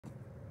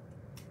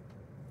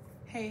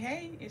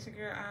Hey, it's your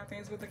girl All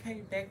Things with a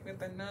K back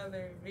with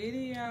another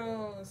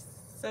video.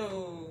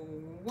 So,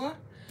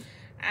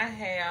 I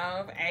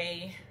have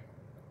a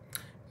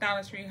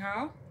Dollar Tree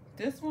haul.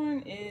 This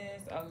one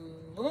is a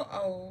little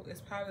old. It's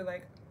probably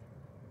like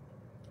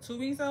 2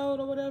 weeks old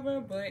or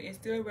whatever, but it's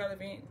still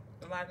relevant.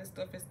 A lot of this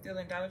stuff is still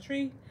in Dollar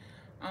Tree.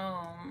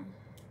 Um,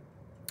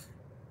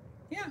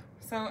 yeah,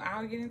 so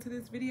I'll get into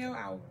this video.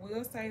 I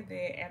will say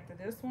that after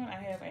this one,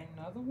 I have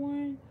another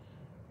one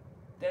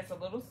that's a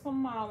little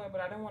smaller, but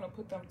I don't want to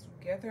put them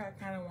together.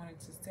 I kind of wanted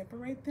to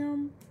separate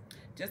them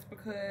just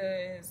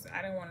because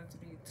I didn't want it to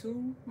be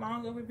too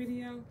long of a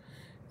video.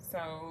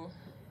 So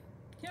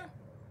yeah,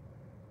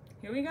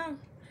 here we go.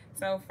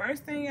 So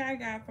first thing I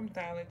got from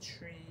Dollar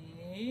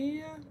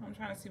Tree, I'm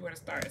trying to see where to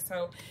start.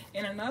 So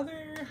in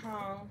another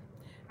haul,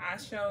 I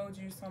showed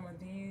you some of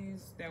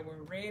these that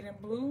were red and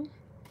blue.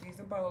 These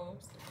are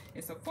bowls.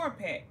 It's a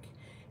 4-pack.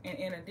 And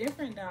in a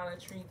different Dollar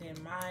Tree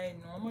than my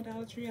normal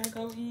Dollar Tree I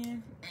go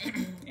in,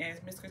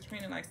 as Miss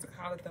Katrina likes to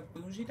call it, the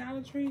bougie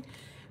Dollar Tree,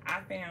 I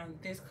found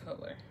this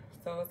color.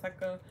 So it's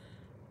like a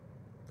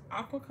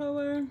aqua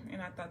color, and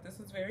I thought this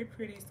was very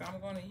pretty. So I'm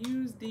going to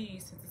use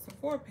these since it's a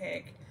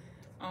 4-pack,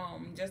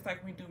 just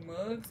like we do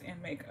mugs, and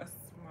make a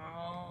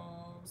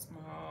small,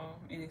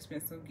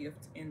 inexpensive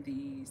gift in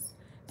these.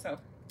 So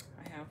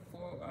I have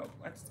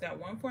I just got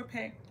one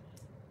 4-pack.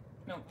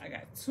 No, I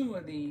got 2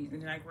 of these,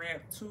 and then I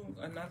grabbed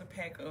another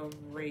pack of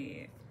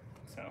red.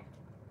 So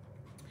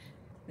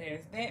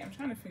there's that. I'm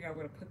trying to figure out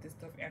where to put this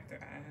stuff after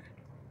I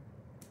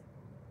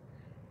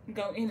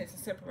go in it to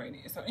separate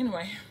it. So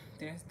anyway,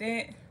 there's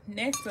that.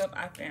 Next up,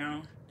 I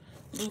found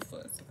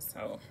loofahs.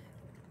 So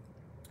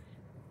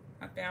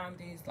I found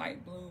these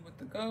light blue with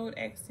the gold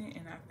accent,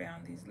 and I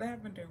found these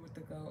lavender with the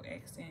gold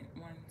accent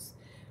ones,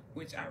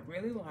 which I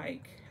really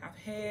like. I've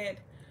had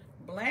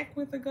black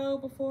with the gold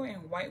before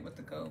and white with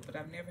the gold, but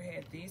I've never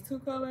had these 2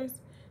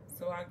 colors.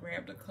 So I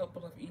grabbed a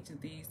couple of each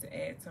of these to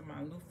add to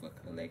my loofah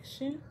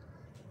collection.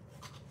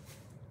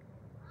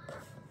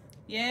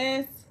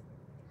 Yes,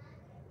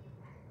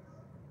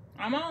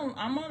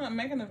 I'm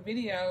making a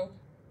video,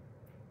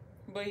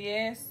 but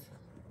yes,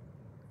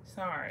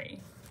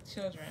 sorry,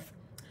 children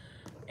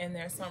and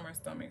their summer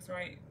stomachs,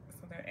 right?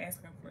 So they're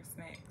asking for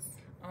snacks.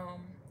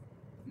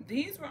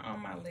 These were on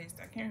my list.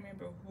 I can't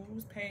remember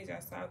whose page I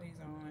saw these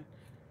on.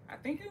 I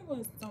think it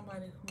was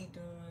somebody who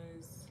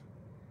does,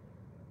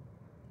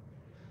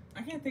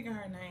 I can't think of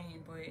her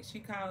name, but she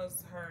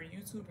calls her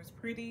YouTubers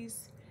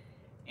pretties.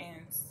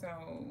 And so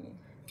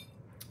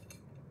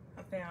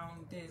I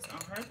found this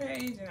on her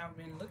page, and I've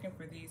been looking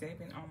for these. They've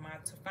been on my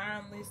to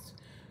find list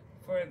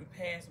for the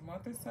past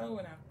month or so,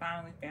 and I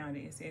finally found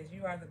it. It says,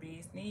 "You are the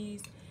bee's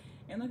knees."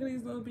 And look at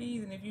these little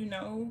bees. And if you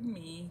know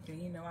me, then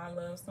you know I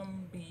love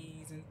some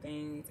bees and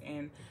things.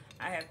 And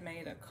I have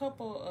made a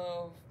couple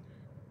of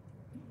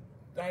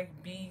like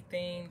bee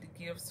themed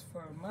gifts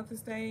for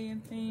Mother's Day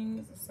and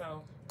things,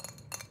 so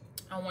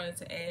I wanted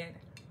to add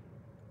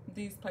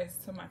these places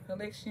to my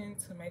collection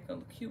to make a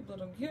cute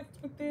little gift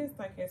with this,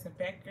 like as a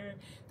backer.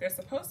 There's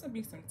supposed to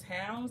be some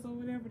towels or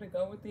whatever to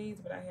go with these,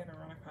 but I haven't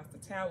run across the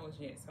towels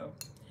yet. So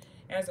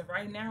as of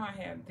right now, I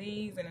have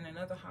these, and in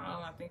another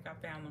haul I think I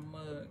found the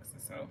mugs.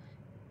 So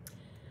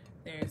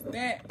there's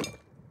that.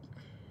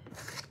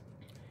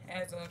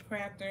 As a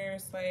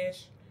crafter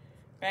slash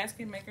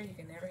basket maker, you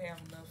can never have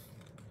enough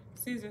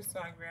scissors, so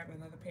I grabbed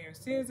another pair of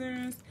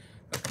scissors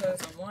because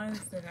the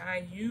ones that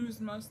I use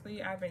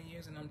mostly, I've been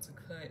using them to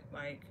cut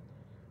like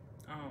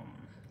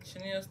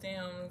chenille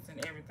stems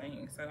and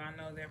everything. So I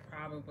know they're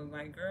probably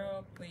like,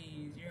 girl,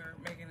 please, you're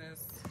making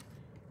us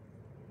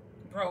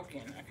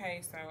broken.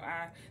 Okay, so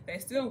they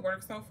still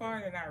work so far.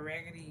 They're not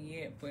raggedy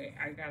yet, but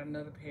I got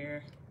another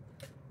pair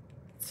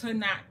to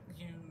not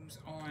use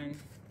on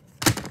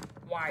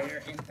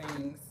wire and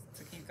things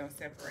to keep them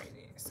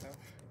separated. So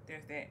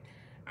there's that.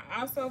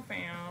 I also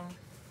found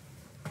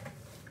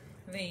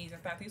these. I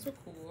thought these were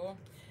cool.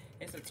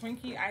 It's a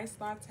Twinkie iced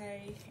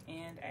latte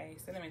and a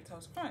cinnamon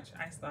toast crunch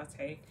iced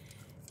latte,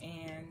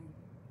 and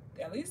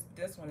at least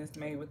this one is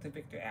made with the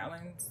Victor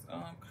Allen's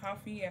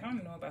coffee. I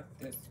don't know about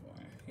this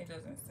one, it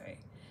doesn't say,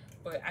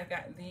 but I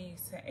got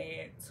these to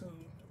add to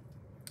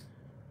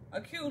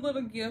a cute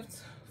little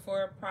gift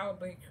for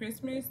probably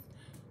Christmas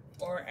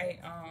or a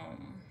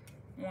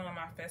one of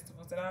my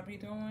festivals that I'll be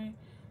doing.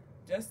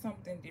 Just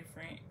something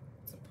different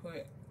to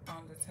put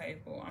on the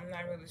table. I'm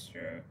not really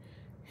sure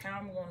how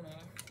I'm gonna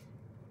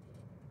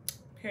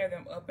pair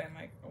them up and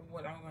like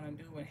what I'm gonna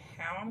do and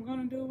how I'm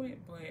gonna do it,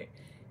 but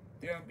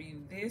there'll be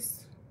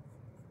this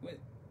with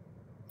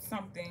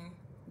something,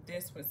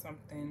 this with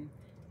something,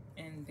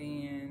 and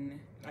then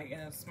like in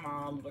a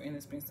small little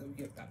inexpensive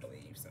gift, I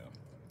believe. So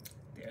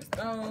there's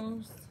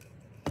those.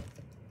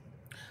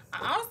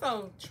 I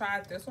also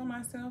tried this one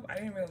myself. I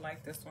didn't really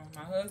like this one.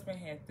 My husband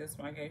had this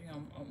one. I gave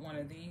him one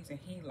of these and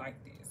he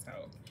liked it.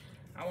 So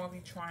I won't be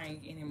trying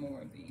any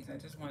more of these. I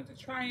just wanted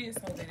to try it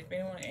so that if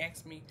anyone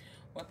asks me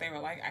what they were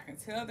like, I can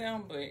tell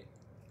them, but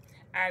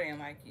I didn't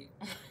like it.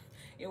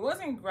 It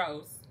wasn't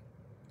gross.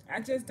 I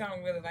just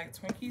don't really like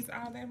Twinkies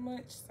all that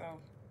much, so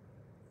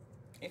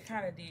it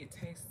kind of did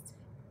taste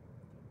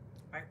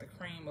like the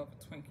cream of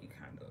a Twinkie,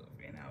 kind of,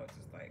 and I was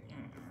just like,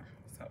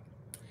 So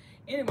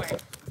anyway,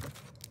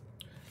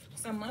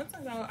 some months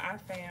ago I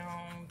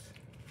found,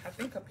 I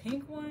think, a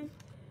pink one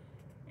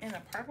and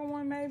a purple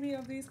one maybe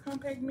of these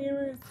compact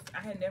mirrors.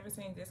 I had never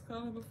seen this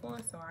color before,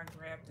 so I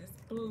grabbed this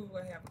blue.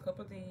 I have a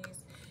couple of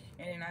these,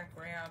 and then I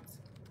grabbed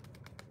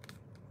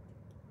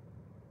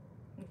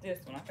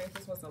this one. I think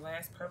this was the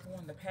last purple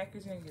one. The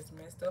packaging is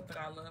messed up, but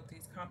I love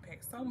these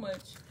compacts so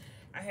much.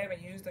 I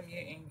haven't used them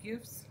yet in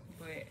gifts,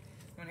 but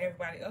when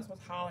everybody else was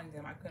hauling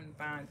them, I couldn't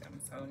find them.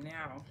 So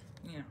now,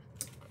 you know,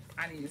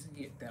 I needed to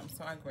get them.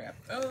 So I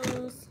grabbed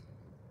those.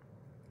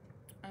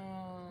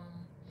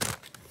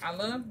 I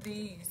love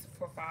these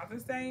for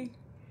Father's Day,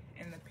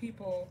 and the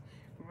people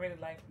really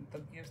liked the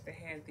gifts that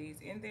had these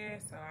in there.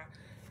 So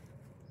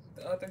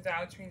the other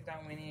Dollar Trees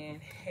that I went in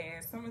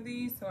had some of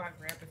these, so I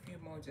grabbed a few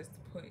more just to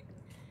put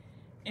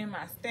in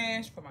my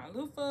stash for my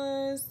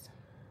loofahs.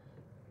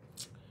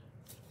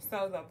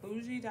 So the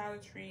Bougie Dollar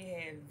Tree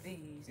had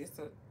these. It's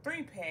a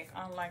 3-pack,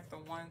 unlike the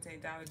ones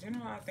at Dollar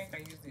General. I think I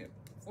used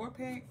a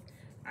 4-pack.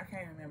 I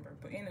can't remember,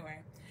 but anyway,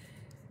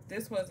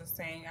 this was a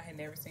saying I had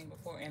never seen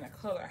before, and a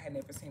color I had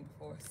never seen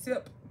before.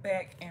 Sip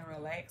back and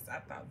relax. I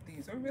thought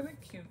these were really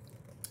cute,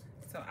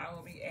 so I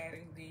will be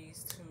adding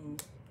these to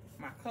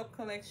my cup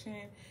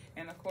collection.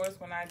 And of course,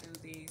 when I do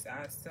these,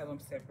 I sell them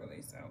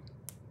separately, so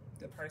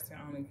the person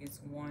only gets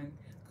 1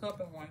 cup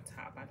and 1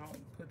 top. I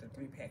don't put the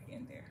 3-pack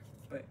in there,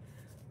 but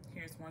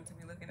here's one to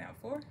be looking out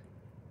for.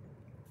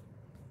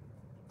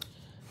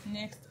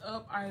 Next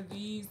up are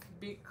these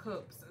big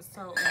cups.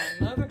 So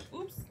in another,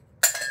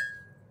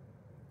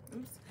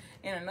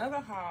 in another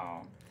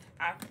haul,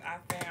 I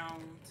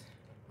found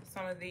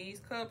some of these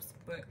cups,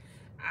 but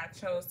I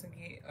chose to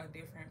get a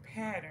different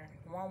pattern.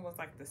 One was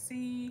like the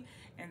sea,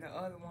 and the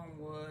other one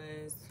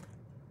was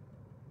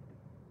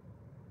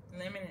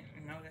lemon.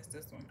 No, that's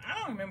this one. I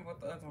don't remember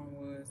what the other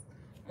one was.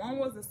 One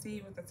was the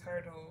sea with the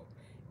turtle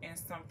and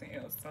something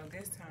else. So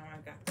this time I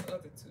got the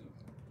other 2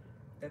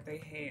 that they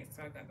had.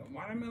 So I got the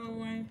watermelon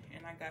one,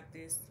 and I got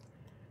this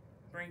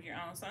Bring Your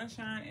Own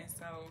Sunshine. And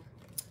so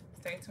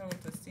stay tuned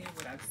to see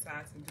what I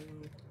decide to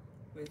do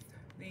with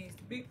these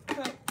big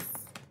cups.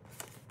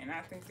 And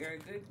I think they're a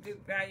good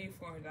value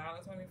for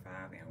 $1.25,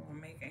 and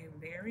will make a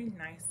very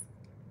nice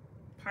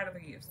part of a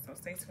gift. So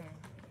stay tuned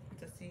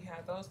to see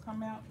how those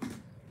come out.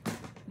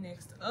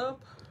 Next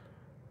up,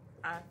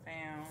 I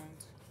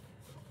found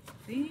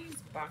these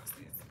boxes.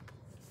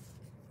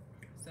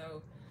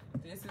 So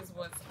this is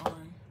what's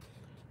on.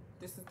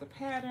 This is the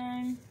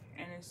pattern,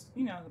 and it's,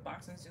 you know, the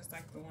box is just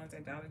like the ones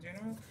at Dollar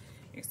General,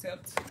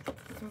 except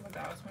this was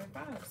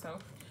 $1.25. So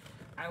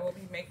I will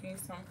be making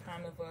some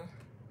kind of a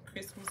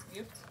Christmas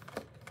gift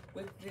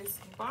with this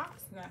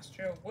box. Not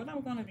sure what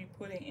I'm going to be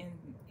putting in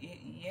it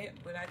yet,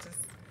 but I just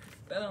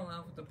fell in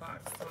love with the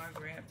box, so I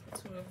grabbed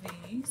 2 of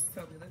these.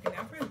 So be looking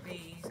out for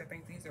these. I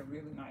think these are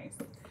really nice.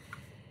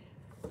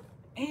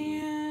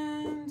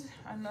 And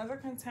another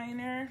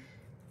container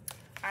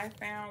I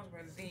found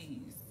were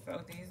these. So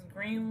these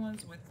green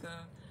ones with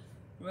the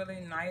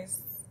really nice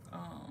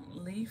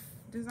leaf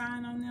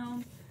design on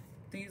them.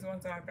 These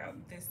ones are about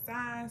this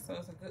size, so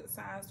it's a good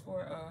size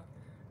for a,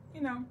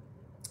 you know,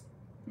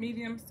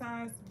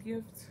 medium-sized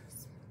gift,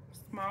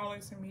 smaller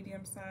to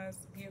medium-sized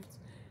gift,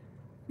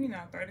 you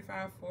know,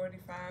 $35, $45,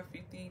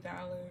 $50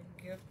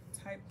 gift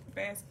type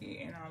basket.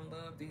 And I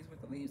love these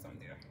with the leaves on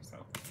there,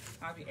 so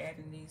I'll be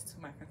adding these to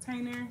my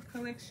container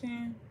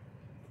collection.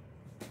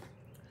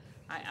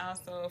 I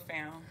also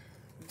found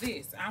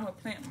this. I'm a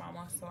plant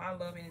mama, so I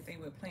love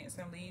anything with plants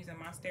and leaves and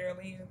monstera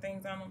leaves and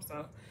things on them,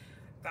 so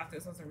I thought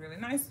this was a really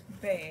nice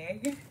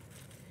bag,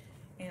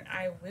 and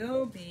I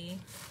will be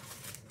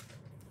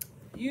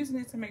using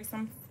it to make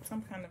some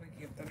kind of a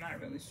gift. I'm not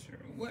really sure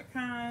what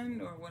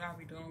kind or what I'll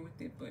be doing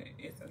with it, but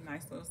it's a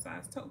nice little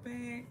size tote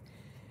bag,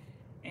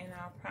 and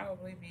I'll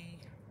probably be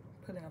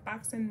putting a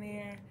box in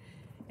there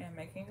and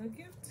making a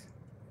gift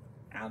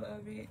out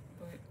of it.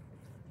 But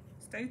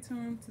stay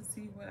tuned to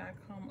see what I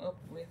come up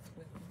with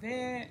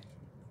that.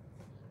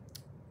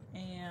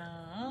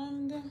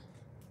 And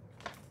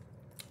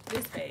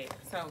this bag.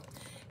 So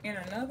in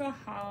another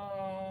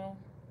haul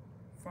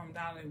from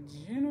Dollar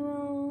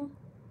General,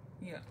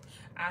 yeah,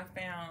 I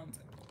found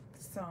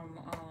some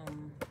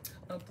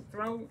of the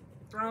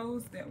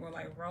throws that were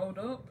like rolled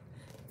up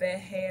that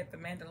had the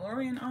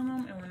Mandalorian on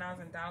them. And when I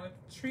was in Dollar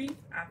Tree,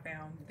 I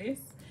found this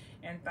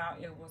and thought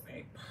it was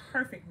a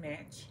perfect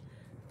match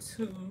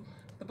to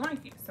the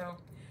blanket. So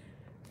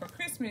for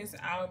Christmas,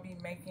 I'll be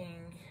making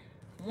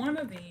one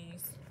of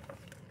these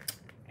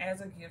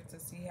as a gift to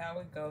see how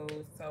it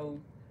goes. So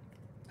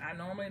I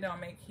normally don't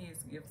make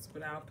kids gifts,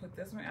 but I'll put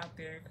this one out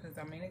there because,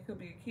 I mean, it could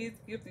be a kid's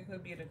gift, it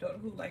could be an adult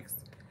who likes,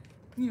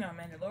 you know,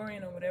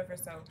 Mandalorian or whatever.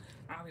 So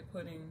I'll be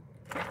opening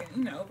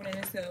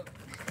this up,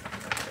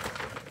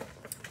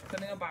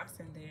 putting a box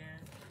in there,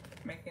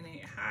 making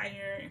it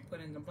higher, and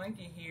putting the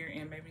blanket here,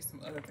 and maybe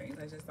some other things.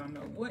 I just don't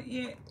know what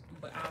yet,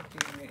 but I'll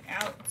figure it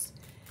out.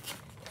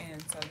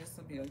 And so this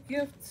will be a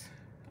gift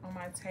on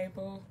my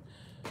table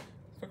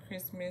for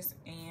Christmas.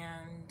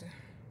 And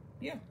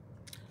yeah,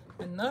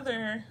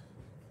 another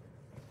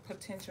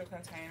potential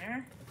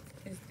container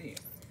is this.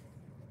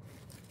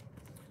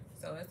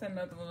 So it's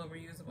another little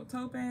reusable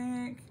tote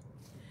bag,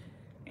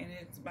 and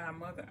it's by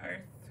Mother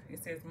Earth.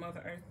 It says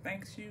Mother Earth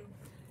thanks you,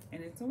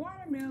 and it's a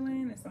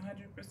watermelon. It's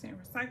 100%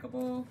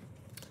 recyclable,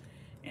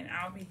 and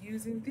I'll be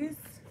using this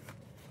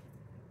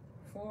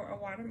for a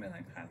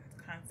watermelon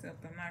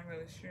concept. I'm not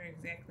really sure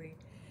exactly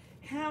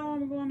how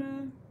I'm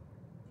gonna,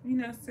 you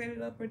know, set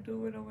it up or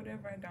do it or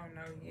whatever. I don't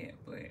know yet,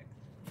 but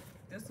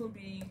this will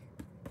be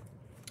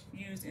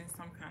used in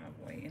some kind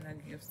of way in a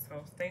gift,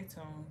 so stay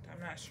tuned. I'm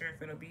not sure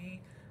if it'll be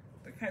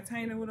the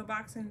container with a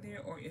box in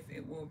there or if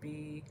it will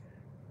be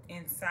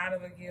inside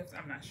of a gift.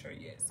 I'm not sure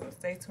yet, so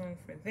stay tuned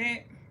for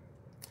that.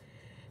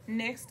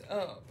 Next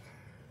up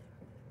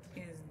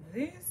is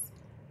this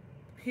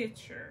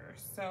picture.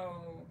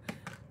 So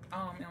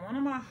in one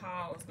of my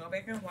hauls, go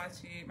back and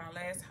watch it, my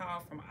last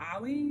haul from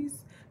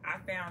Ollie's, I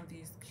found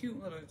these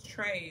cute little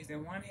trays,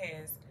 and one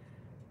has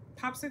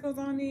popsicles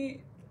on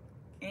it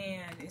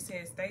and it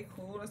says stay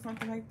cool or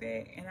something like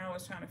that, and I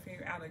was trying to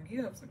figure out a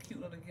gift, a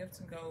cute little gift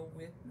to go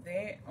with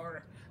that,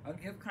 or a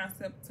gift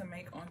concept to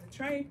make on the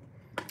tray.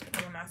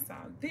 And when I saw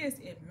this,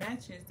 it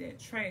matches that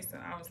tray, so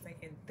I was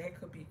thinking that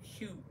could be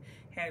cute,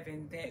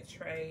 having that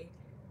tray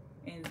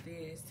and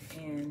this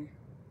and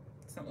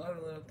some other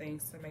little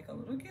things to make a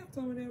little gift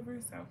or whatever.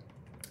 So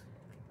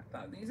I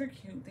thought these are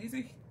cute.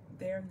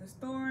 They're in the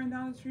store in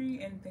Dollar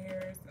Tree, and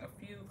there's a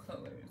few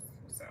colors.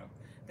 So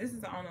this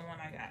is the only one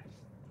I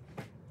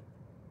got.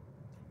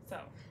 So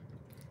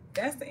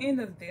that's the end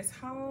of this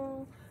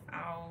haul.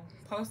 I'll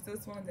post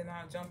this one, then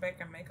I'll jump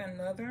back and make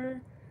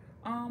another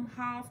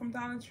haul from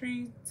Dollar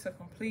Tree to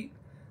complete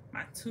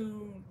my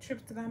 2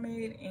 trips that I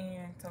made,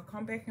 and to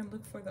come back and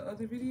look for the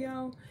other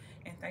video.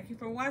 And thank you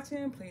for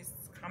watching. Please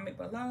comment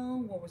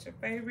below what was your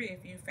favorite,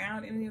 if you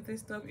found any of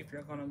this stuff, if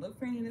you're gonna look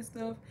for any of this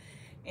stuff,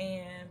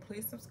 and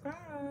please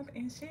subscribe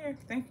and share.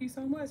 Thank you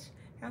so much.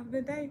 Have a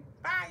good day.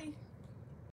 Bye.